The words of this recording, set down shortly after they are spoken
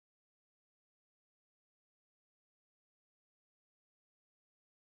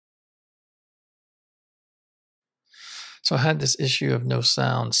So I had this issue of no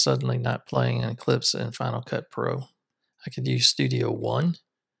sound suddenly not playing in clips in Final Cut Pro. I could use Studio One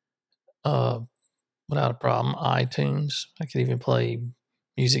without a problem. iTunes. I could even play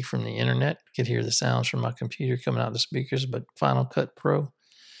music from the internet. Could hear the sounds from my computer coming out the speakers, but Final Cut Pro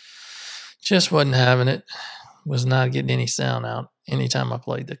just wasn't having it. Was not getting any sound out anytime I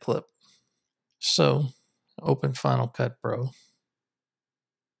played the clip. So open Final Cut Pro.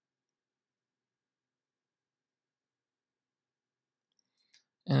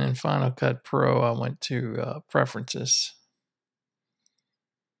 And in Final Cut Pro, I went to Preferences.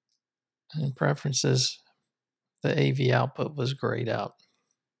 And in Preferences, the AV output was grayed out.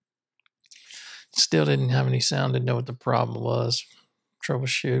 Still didn't have any sound, didn't know what the problem was.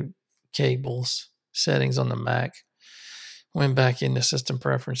 Troubleshoot, cables, settings on the Mac. Went back into System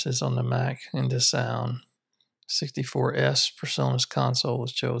Preferences on the Mac, into Sound. 64S Presonus Console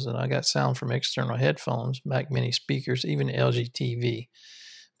was chosen. I got sound from external headphones, Mac Mini speakers, even LG TV.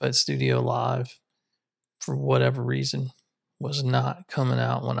 But Studio Live, for whatever reason, was not coming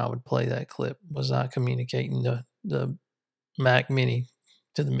out when I would play that clip, was not communicating the Mac Mini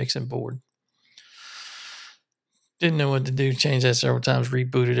to the mixing board. Didn't know what to do, changed that several times,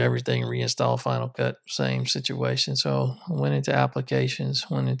 rebooted everything, reinstalled Final Cut, same situation. So I went into Applications,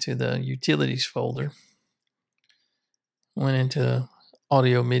 went into the Utilities folder, went into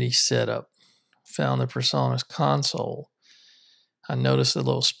Audio MIDI Setup, found the Presonus Console. I noticed the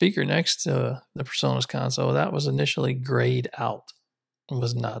little speaker next to the Presonus Console. That was initially grayed out. It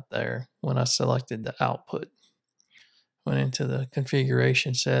was not there when I selected the output. Went into the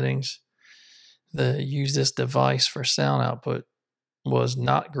configuration settings. The use this device for sound output was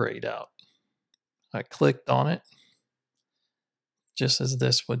not grayed out. I clicked on it, just as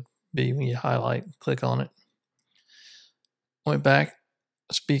this would be when you highlight, click on it. Went back,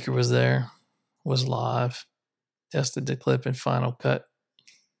 speaker was there, was live. Tested the clip in Final Cut.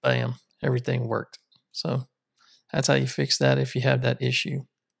 Bam, everything worked. So that's how you fix that if you have that issue.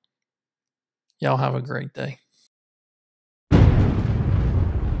 Y'all have a great day.